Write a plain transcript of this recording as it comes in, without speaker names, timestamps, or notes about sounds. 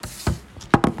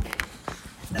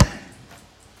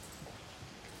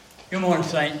Good morning,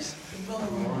 saints. Good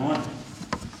morning.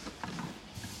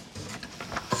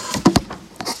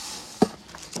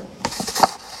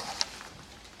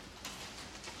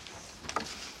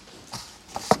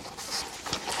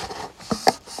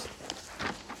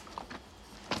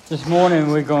 This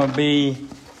morning we're going to be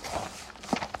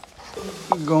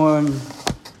going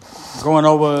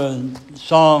over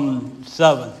Psalm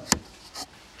 7.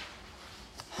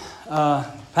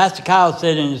 Pastor Kyle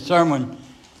said in his sermon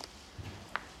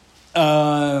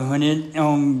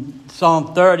on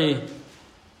Psalm 30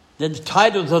 that the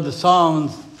titles of the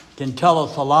Psalms can tell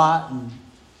us a lot, and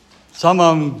some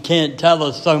of them can't tell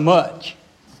us so much.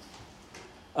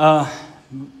 The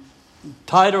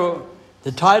title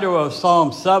of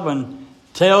Psalm 7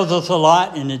 tells us a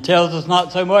lot, and it tells us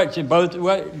not so much in both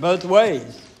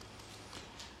ways.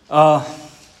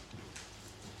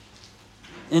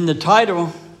 In the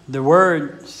title, the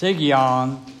word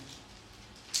Sigion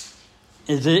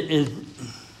is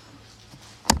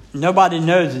nobody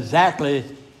knows exactly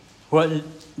what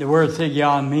the word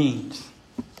Sigion means.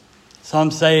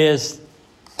 Some say it's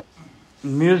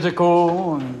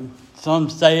musical, and some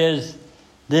say it's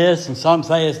this, and some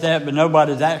say it's that, but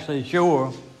nobody's actually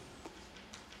sure.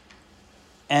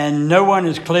 And no one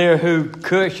is clear who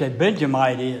Cush, a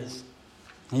Benjamite, is.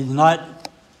 He's not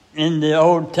in the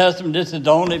Old Testament. This is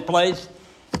the only place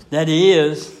that he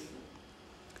is.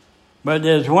 But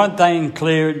there's one thing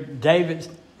clear, David,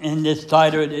 in this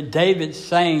title, that David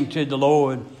sang to the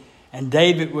Lord, and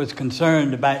David was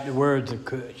concerned about the words of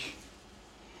Cush.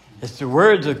 It's the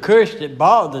words of Cush that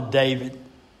bothered David,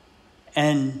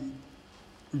 and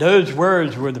those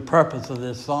words were the purpose of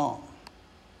this song.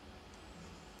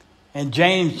 In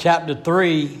James chapter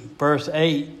 3, verse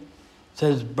 8,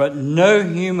 says, "But no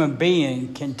human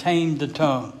being can tame the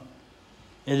tongue.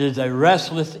 It is a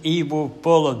restless evil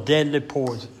full of deadly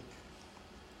poison."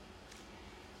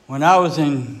 When I was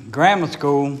in grammar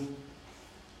school,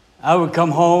 I would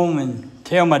come home and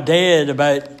tell my dad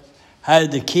about how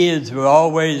the kids were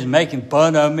always making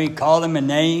fun of me, calling me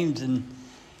names and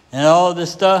all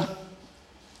this stuff.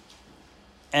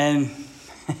 And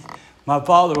my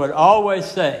father would always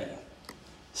say,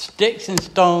 "Sticks and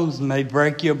stones may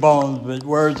break your bones, but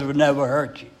words will never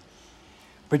hurt you."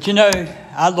 But you know,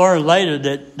 I learned later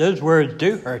that those words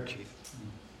do hurt you.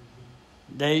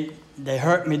 They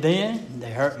hurt me then, they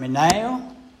hurt me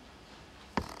now.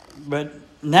 But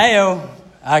now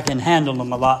I can handle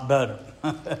them a lot better.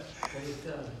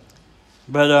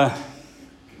 But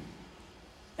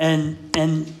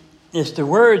and it's the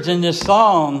words in this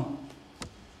song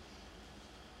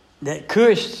that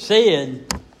Cush said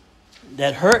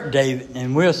that hurt David,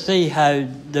 and we'll see how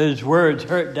those words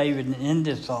hurt David in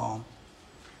this psalm.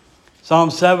 Psalm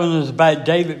 7 is about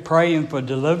David praying for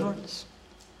deliverance,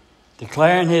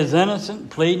 declaring his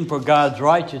innocence, pleading for God's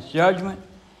righteous judgment,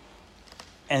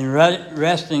 and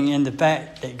resting in the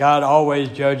fact that God always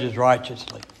judges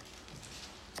righteously.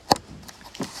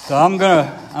 So I'm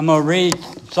gonna read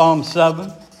Psalm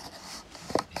 7,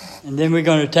 and then we're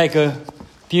going to take a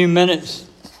few minutes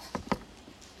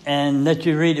and let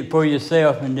you read it for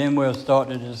yourself, and then we'll start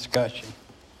the discussion.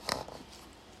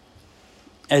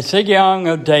 A Sigion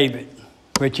of David,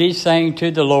 which he sang to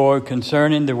the Lord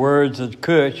concerning the words of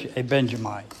Cush, a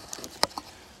Benjamite.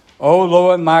 O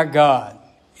Lord my God,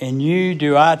 in you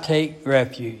do I take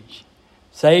refuge.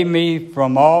 Save me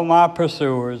from all my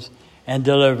pursuers and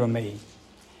deliver me.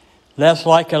 Lest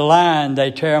like a lion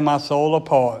they tear my soul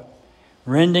apart,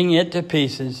 rending it to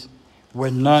pieces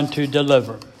with none to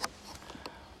deliver.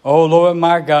 O Lord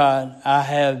my God,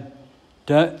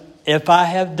 if I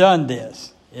have done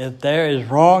this, if there is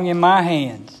wrong in my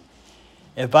hands,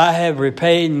 if I have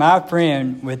repaid my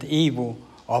friend with evil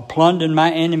or plundered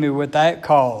my enemy without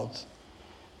cause,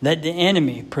 let the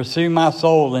enemy pursue my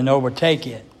soul and overtake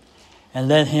it, and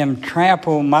let him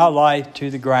trample my life to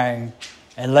the ground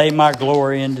and lay my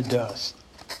glory in the dust.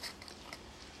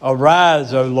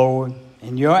 Arise, O Lord,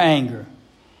 in your anger.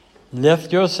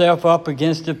 Lift yourself up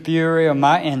against the fury of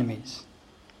my enemies.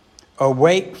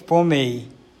 Awake for me,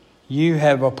 you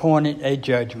have appointed a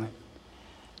judgment.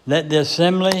 Let the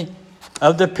assembly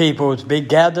of the peoples be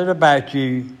gathered about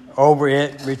you, over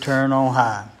it return on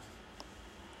high.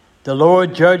 The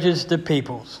Lord judges the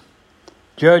peoples.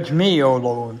 Judge me, O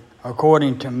Lord,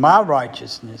 according to my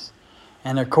righteousness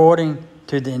and according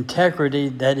to the integrity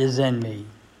that is in me.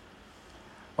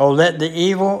 O let the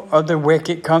evil of the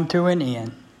wicked come to an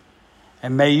end,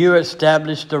 and may you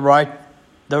establish the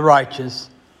righteous,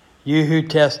 you who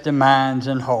test the minds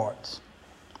and hearts.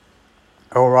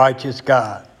 O righteous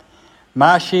God,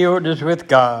 my shield is with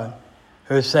God,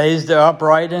 who saves the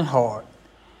upright in heart.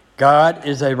 God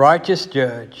is a righteous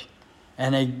judge,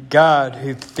 and a God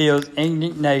who feels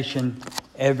indignation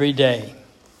every day.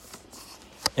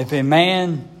 If a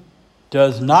man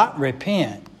does not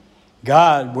repent,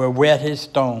 God will whet his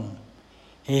stone.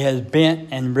 He has bent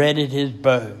and readied his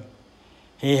bow.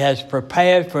 He has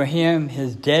prepared for him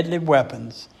his deadly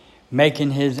weapons,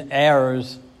 making his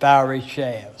arrows fiery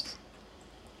shafts.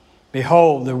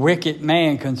 Behold, the wicked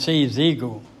man conceives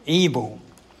evil,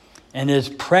 and is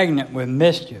pregnant with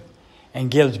mischief, and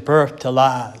gives birth to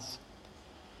lies.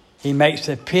 He makes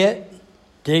a pit,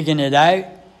 digging it out,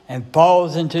 and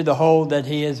falls into the hole that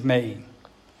he has made.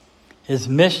 His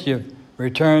mischief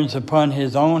returns upon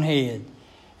his own head,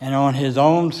 and on his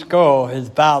own skull his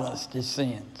violence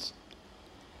descends.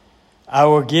 I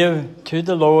will give to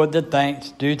the Lord the thanks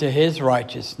due to his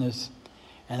righteousness,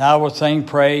 and I will sing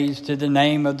praise to the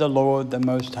name of the Lord the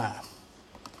Most High.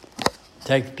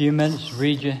 Take a few minutes,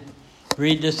 read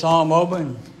this psalm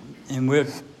over, and we'll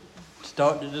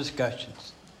start the discussions.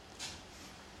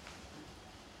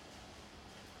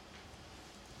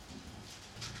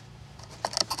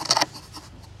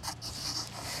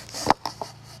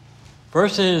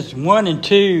 Verses 1 and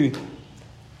 2,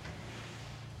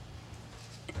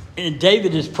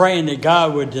 David is praying that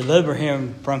God would deliver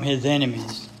him from his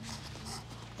enemies.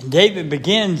 And David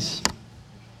begins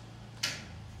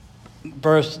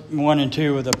verse 1 and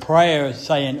 2 with a prayer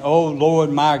saying, "O Lord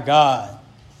my God."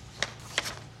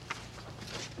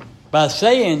 By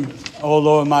saying, "O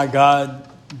Lord my God,"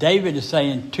 David is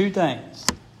saying two things.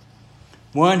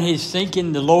 One, he's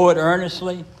seeking the Lord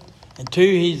earnestly. And two,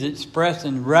 he's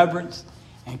expressing reverence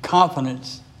and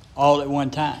confidence all at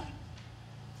one time.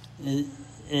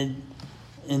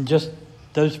 In just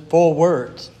those 4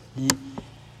 words.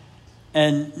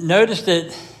 And notice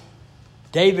that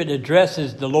David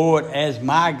addresses the Lord as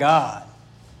my God.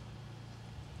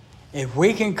 If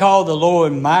we can call the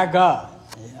Lord my God,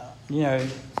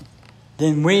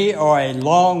 then we are a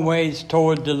long ways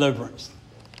toward deliverance.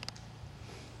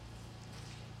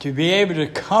 To be able to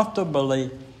comfortably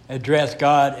address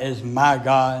God as my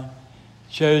God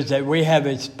shows that we have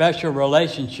a special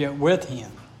relationship with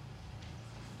him.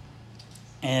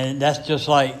 And that's just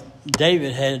like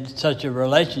David had such a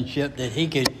relationship that he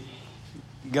could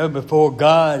go before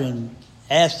God and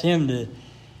ask him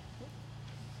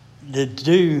to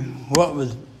do what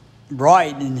was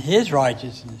right in his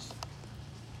righteousness.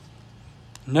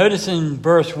 Notice in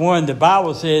verse 1, the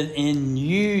Bible says, "In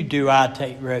you do I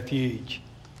take refuge."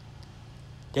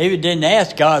 David didn't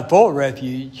ask God for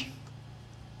refuge,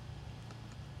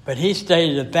 but he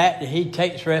stated the fact that he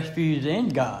takes refuge in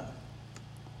God.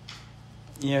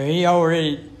 He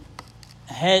already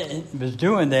was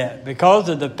doing that because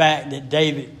of the fact that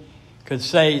David could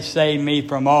say, "Save me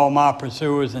from all my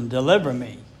pursuers and deliver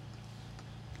me."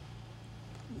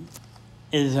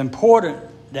 It is important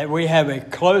that we have a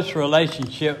close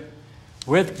relationship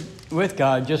with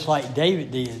God, just like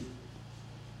David did.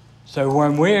 So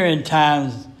when we're in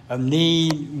times of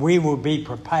need, we will be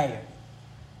prepared.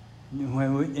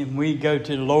 When we go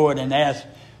to the Lord and ask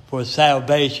for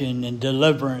salvation and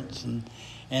deliverance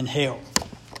and help.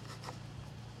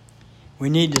 We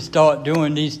need to start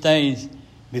doing these things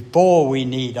before we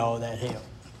need all that help.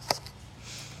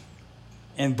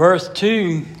 In verse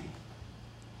 2,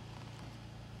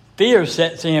 fear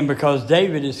sets in because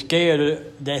David is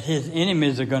scared that his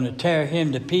enemies are going to tear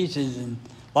him to pieces and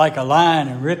like a lion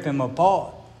and rip him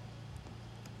apart.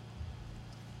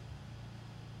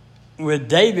 With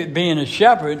David being a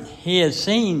shepherd, he has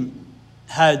seen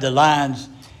how the lions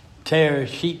tear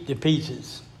sheep to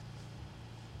pieces.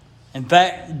 In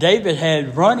fact, David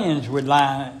had run-ins with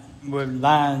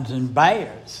lions and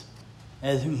bears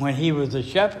when he was a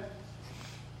shepherd.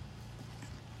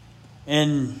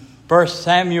 In 1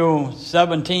 Samuel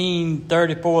 17,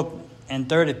 34 and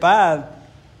 35,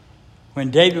 when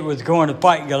David was going to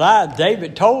fight Goliath,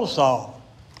 David told Saul,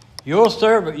 "Your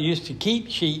servant used to keep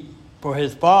sheep for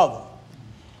his father.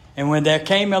 And when there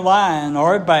came a lion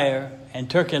or a bear and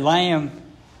took a lamb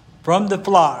from the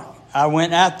flock, I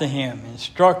went after him and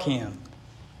struck him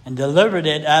and delivered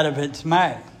it out of its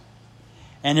mouth.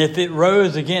 And if it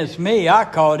rose against me, I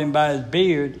caught him by his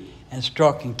beard and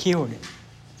struck and killed him."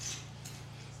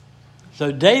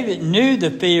 So David knew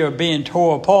the fear of being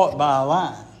torn apart by a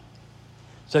lion.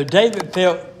 So David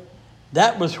felt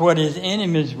that was what his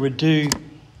enemies would do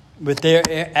with their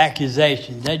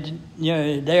accusation.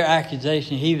 Their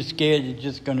accusation, he was scared it's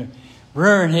just going to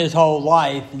ruin his whole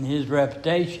life and his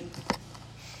reputation.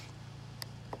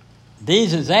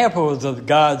 These examples of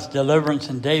God's deliverance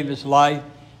in David's life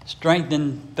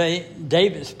strengthened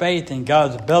David's faith in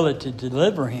God's ability to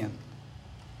deliver him.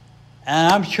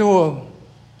 And I'm sure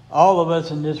all of us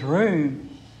in this room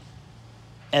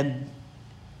have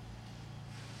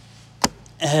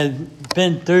have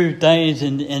been through things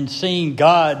and seen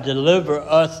God deliver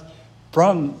us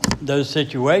from those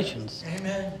situations.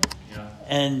 Amen. Yeah.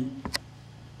 And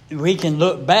we can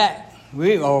look back,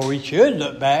 we should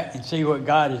look back and see what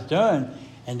God has done,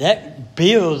 and that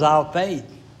builds our faith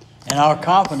and our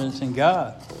confidence in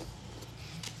God.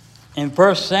 In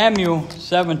 1 Samuel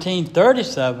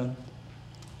 17:37,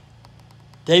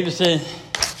 David said,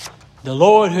 "The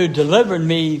Lord who delivered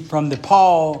me from the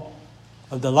paw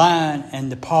of the lion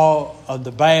and the paw of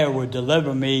the bear will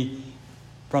deliver me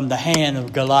from the hand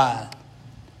of Goliath."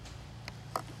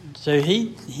 So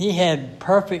he had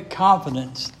perfect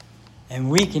confidence,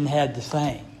 and we can have the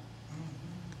same.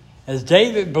 As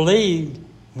David believed,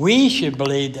 we should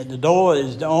believe that the Lord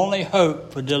is the only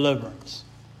hope for deliverance.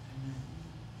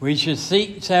 We should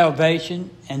seek salvation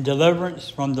and deliverance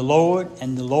from the Lord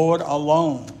and the Lord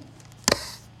alone.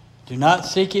 Do not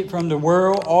seek it from the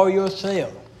world or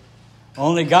yourself.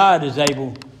 Only God is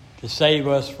able to save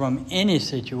us from any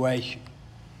situation.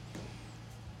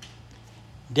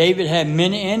 David had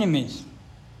many enemies,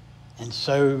 and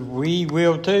so we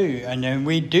will too, and then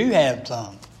we do have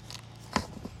some.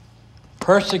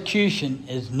 Persecution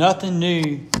is nothing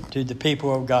new to the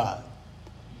people of God.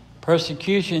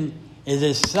 Persecution is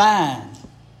a sign.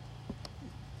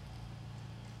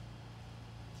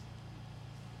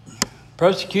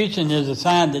 Persecution is a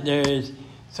sign that there is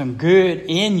some good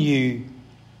in you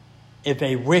if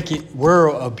a wicked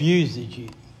world abuses you.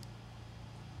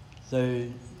 So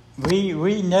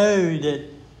we know that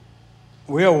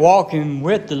we're walking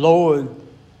with the Lord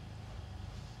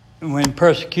when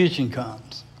persecution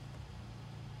comes.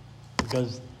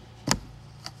 Because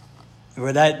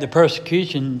without the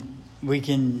persecution, we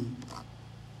can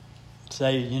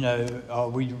say, are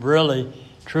we really,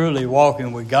 truly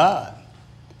walking with God?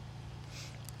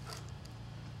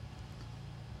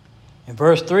 In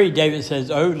verse 3, David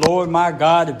says, "O Lord my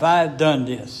God, if I have done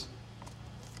this."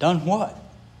 Done what?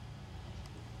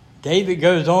 David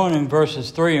goes on in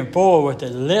verses 3 and 4 with a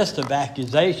list of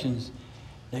accusations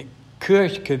that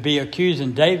Cush could be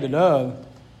accusing David of.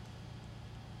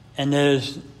 And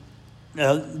the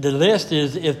list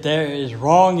is, if there is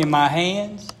wrong in my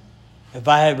hands, if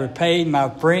I have repaid my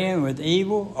friend with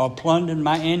evil or plundered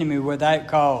my enemy without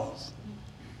cause.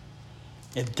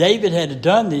 If David had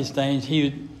done these things,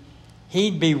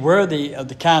 he'd be worthy of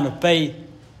the kind of faith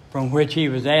from which he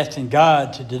was asking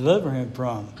God to deliver him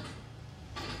from.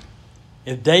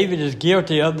 If David is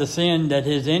guilty of the sin that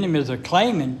his enemies are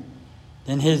claiming,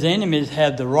 then his enemies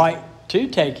have the right to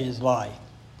take his life.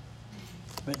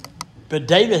 But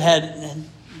David hadn't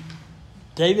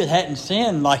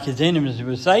sinned like his enemies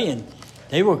were saying.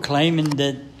 They were claiming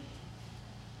that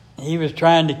he was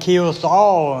trying to kill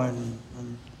Saul and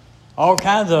all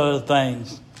kinds of other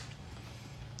things.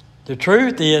 The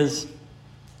truth is,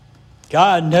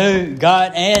 God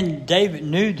and David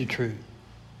knew the truth.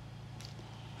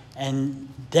 And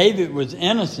David was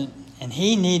innocent, and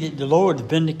he needed the Lord to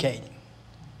vindicate him.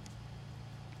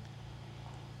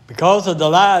 Because of the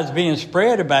lies being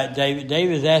spread about David,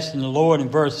 David is asking the Lord in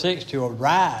verse 6 to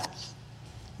arise,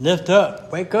 lift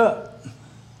up, wake up.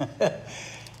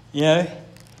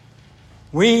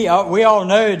 We all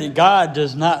know that God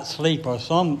does not sleep or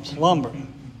slumber.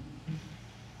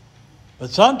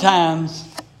 But sometimes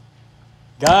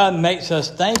God makes us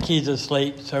think he's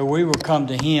asleep, so we will come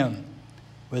to him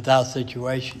with our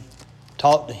situation.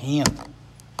 Talk to him.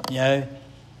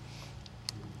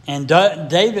 And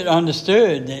David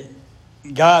understood that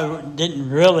God didn't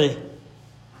really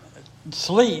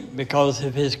sleep because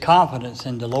of his confidence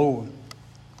in the Lord.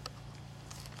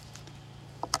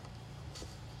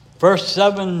 Verses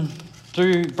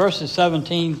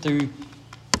 17 through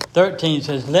 13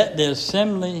 says, "Let the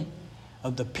assembly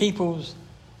of the peoples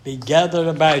be gathered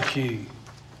about you.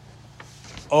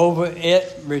 Over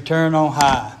it return on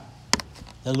high.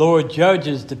 The Lord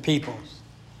judges the peoples.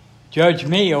 Judge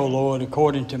me, O Lord,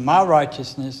 according to my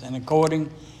righteousness and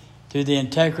according to the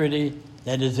integrity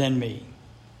that is in me.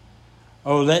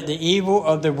 O let the evil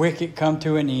of the wicked come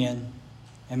to an end,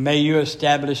 and may you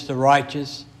establish the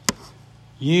righteous,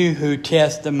 you who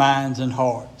test the minds and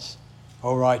hearts,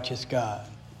 O righteous God.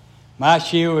 My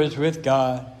shield is with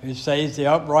God, who saves the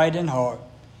upright in heart.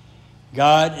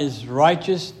 God is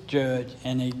righteous judge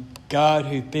and a God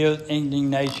who feels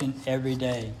indignation every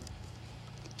day.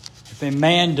 If a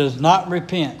man does not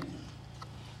repent,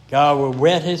 God will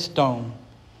whet his stone.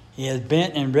 He has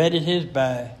bent and readied his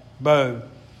bow.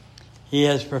 He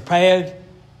has prepared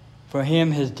for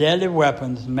him his deadly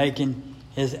weapons, making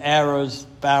his arrows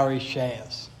fiery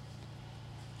shafts."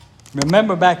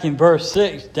 Remember back in verse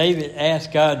 6, David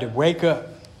asked God to wake up,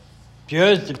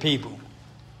 judge the people.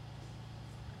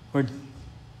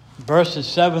 verses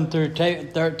 7 through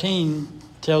 13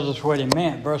 tells us what he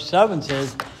meant. Verse 7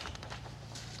 says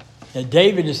that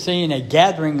David is seeing a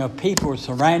gathering of people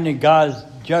surrounding God's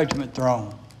judgment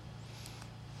throne.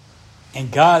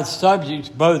 And God's subjects,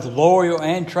 both loyal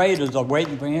and traitors, are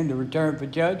waiting for him to return for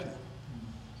judgment.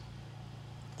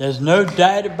 There's no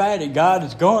doubt about it. God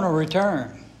is going to return.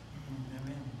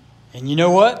 Amen. And you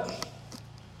know what?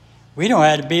 We don't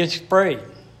have to be afraid.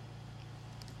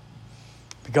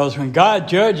 Because when God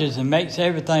judges and makes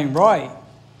everything right,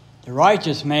 the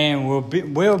righteous man will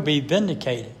be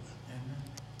vindicated. Amen.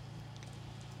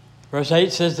 Verse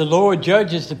 8 says, the Lord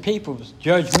judges the peoples.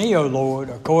 Judge me, O Lord,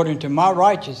 according to my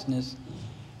righteousness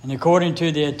and according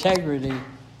to the integrity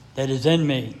that is in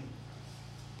me.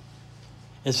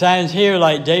 It sounds here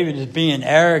like David is being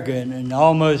arrogant and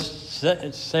almost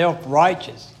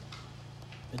self-righteous.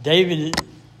 But David,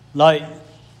 like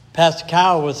Pastor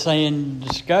Kyle was saying in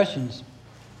discussions,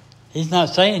 he's not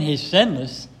saying he's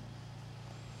sinless.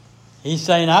 He's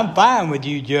saying, I'm fine with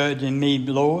you judging me,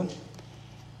 Lord,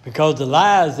 because the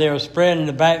lies they are spreading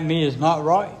about me is not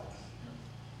right.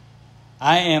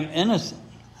 I am innocent.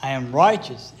 I am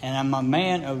righteous. And I'm a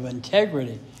man of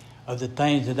integrity of the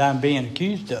things that I'm being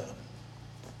accused of.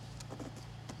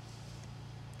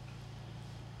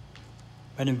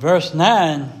 But in verse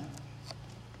 9,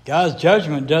 God's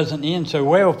judgment doesn't end so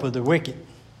well for the wicked.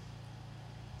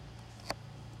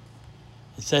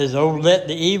 It says, oh, let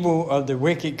the evil of the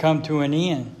wicked come to an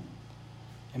end,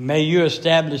 and may you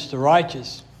establish the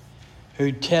righteous,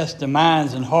 who test the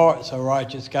minds and hearts, O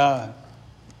righteous God.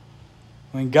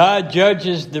 When God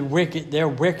judges the wicked, their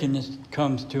wickedness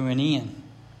comes to an end.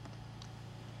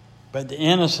 But the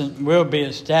innocent will be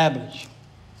established.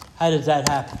 How does that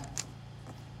happen?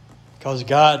 Because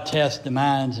God tests the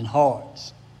minds and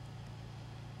hearts.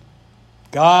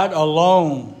 God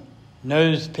alone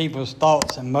knows people's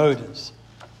thoughts and motives.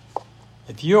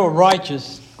 If you're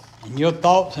righteous and your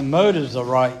thoughts and motives are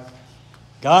right,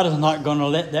 God is not going to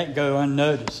let that go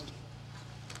unnoticed.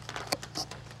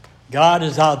 God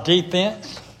is our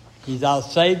defense. He's our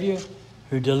Savior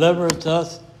who delivers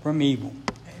us from evil.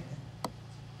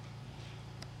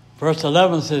 Verse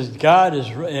 11 says, God is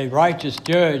a righteous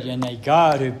judge and a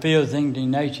God who feels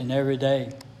indignation every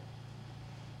day.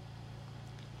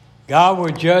 God will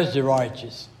judge the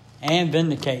righteous and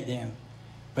vindicate them,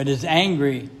 but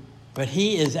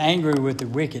He is angry with the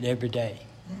wicked every day.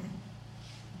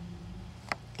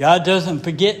 God doesn't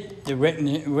forget the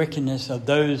wickedness of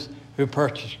those who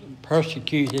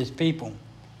persecute His people.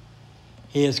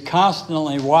 He is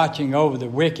constantly watching over the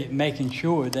wicked, making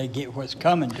sure they get what's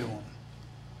coming to them.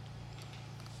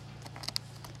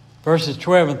 Verses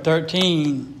 12 and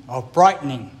 13 are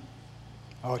frightening,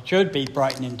 or should be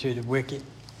frightening to the wicked.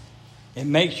 It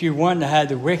makes you wonder how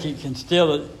the wicked can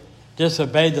still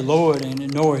disobey the Lord and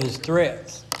ignore His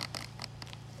threats.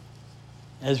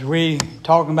 As we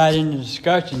talk about in the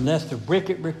discussion, lest the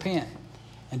wicked repent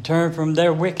and turn from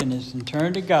their wickedness and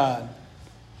turn to God,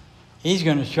 He's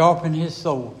going to sharpen His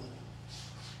sword.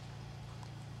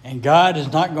 And God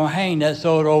is not going to hang that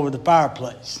sword over the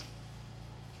fireplace.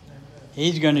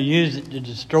 He's going to use it to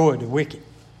destroy the wicked.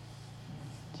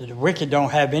 So the wicked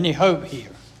don't have any hope here.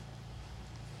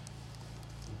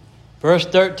 Verse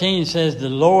 13 says, the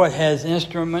Lord has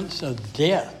instruments of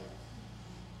death.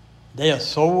 They are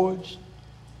swords,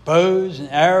 bows, and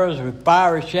arrows with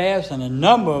fiery shafts, and a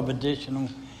number of additional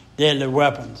deadly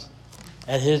weapons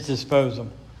at His disposal.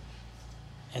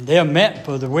 And they are meant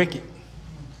for the wicked.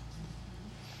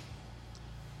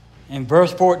 In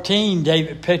verse 14,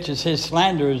 David pictures his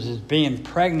slanderers as being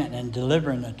pregnant and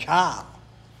delivering a child.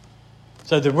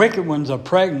 So the wicked ones are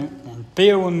pregnant and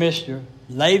filled with mischief,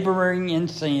 laboring in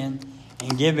sin,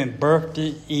 and giving birth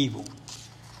to evil.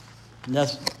 And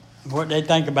that's what they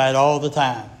think about all the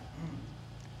time.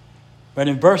 But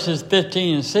in verses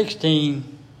 15 and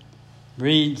 16,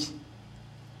 reads,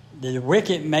 the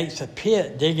wicked makes a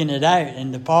pit, digging it out,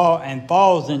 and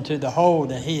falls into the hole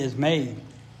that he has made.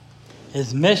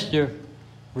 His mischief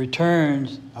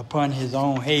returns upon his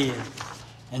own head,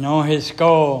 and on his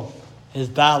skull his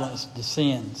violence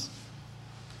descends.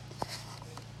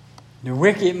 The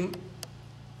wicked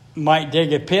might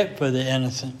dig a pit for the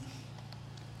innocent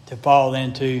to fall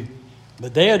into,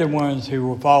 but they are the ones who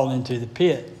will fall into the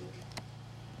pit.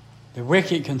 The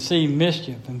wicked conceive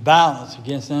mischief and violence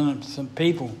against innocent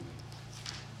people,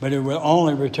 but it will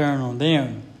only return on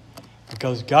them,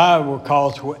 because God will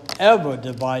cause whatever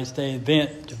device they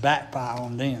invent to backfire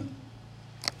on them.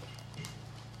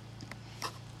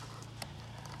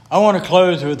 I want to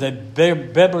close with a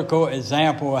biblical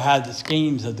example of how the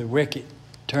schemes of the wicked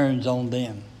turns on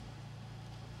them.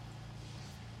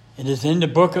 It is in the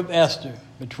book of Esther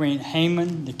between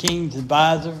Haman, the king's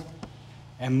advisor,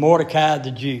 and Mordecai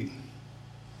the Jew.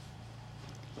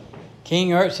 King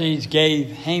Xerxes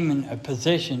gave Haman a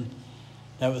position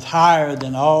that was higher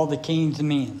than all the king's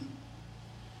men.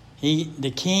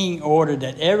 The king ordered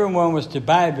that everyone was to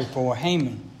bow before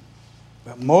Haman,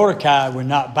 but Mordecai would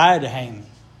not bow to Haman.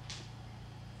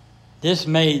 This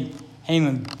made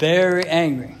Haman very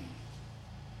angry.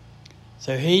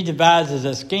 So he devises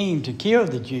a scheme to kill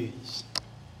the Jews.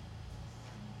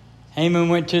 Haman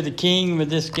went to the king with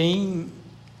this scheme,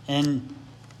 and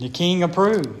the king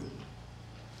approved.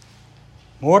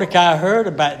 Mordecai heard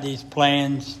about these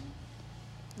plans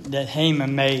that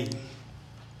Haman made.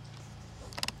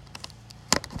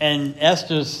 And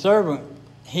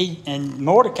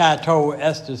Mordecai told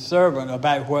Esther's servant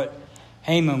about what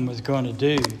Haman was going to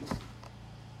do.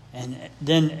 And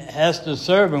then Esther's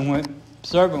servant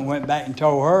went back and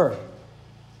told her.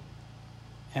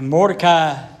 And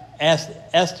Mordecai asked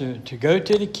Esther to go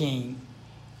to the king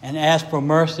and ask for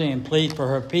mercy and plead for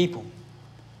her people.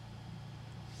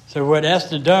 So what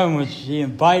Esther done was she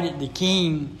invited the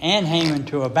king and Haman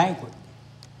to a banquet.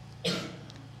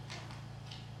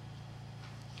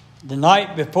 The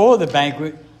night before the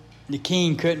banquet, the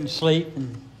king couldn't sleep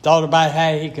and thought about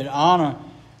how he could honor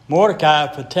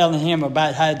Mordecai for telling him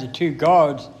about how the two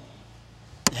guards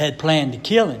had planned to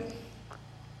kill him.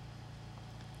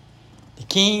 The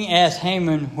king asked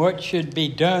Haman what should be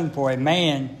done for a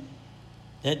man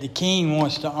that the king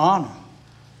wants to honor.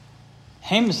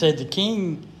 Haman said the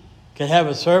king could have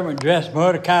a servant dress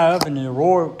Mordecai up in the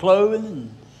royal clothing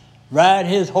and ride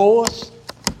his horse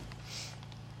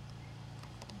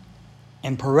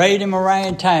and parade him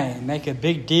around town, make a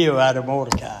big deal out of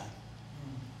Mordecai.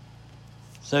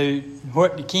 So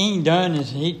what the king done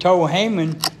is he told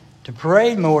Haman to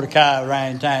parade Mordecai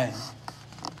around town.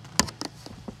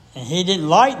 And he didn't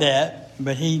like that,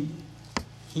 but he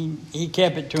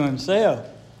kept it to himself.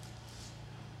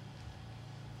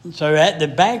 So at the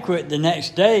banquet the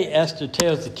next day, Esther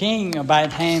tells the king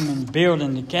about Haman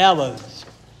building the gallows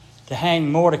to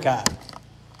hang Mordecai.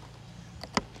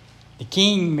 The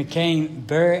king became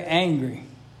very angry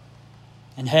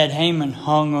and had Haman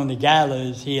hung on the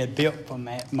gallows he had built for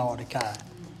Mordecai.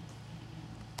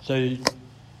 So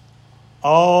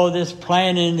all this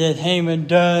planning that Haman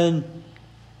done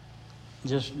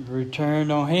just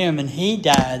returned on him, and he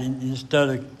died instead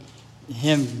of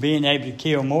him being able to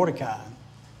kill Mordecai.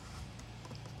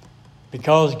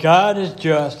 Because God is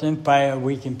just and fair,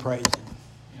 we can praise him.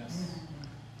 Yes.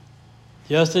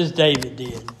 Just as David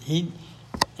did.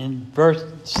 In verse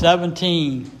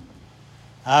 17,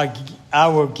 I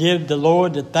will give the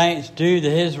Lord the thanks due to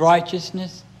his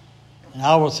righteousness, and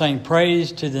I will sing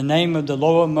praise to the name of the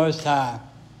Lord Most High.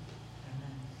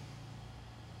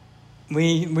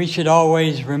 We should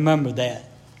always remember that,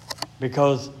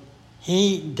 because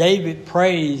David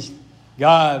praised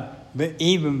God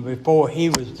even before he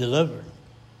was delivered.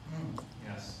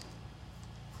 Yes.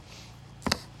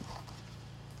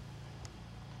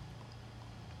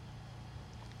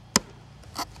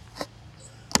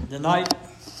 The night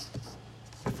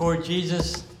before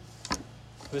Jesus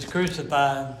was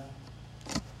crucified,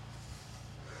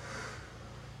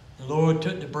 the Lord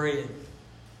took the bread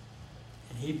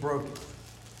and he broke it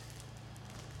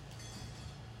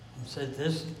and said,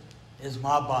 "This is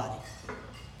my body."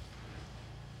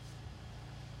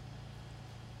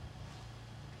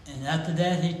 And after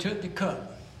that, he took the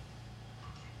cup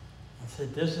and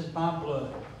said, "This is my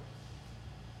blood,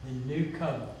 the new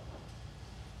covenant."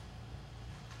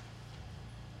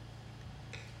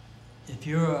 If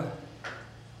you're a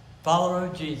follower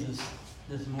of Jesus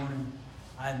this morning,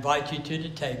 I invite you to the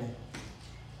table.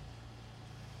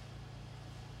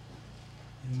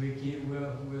 And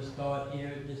we'll start here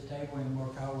at this table and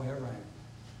work our way around.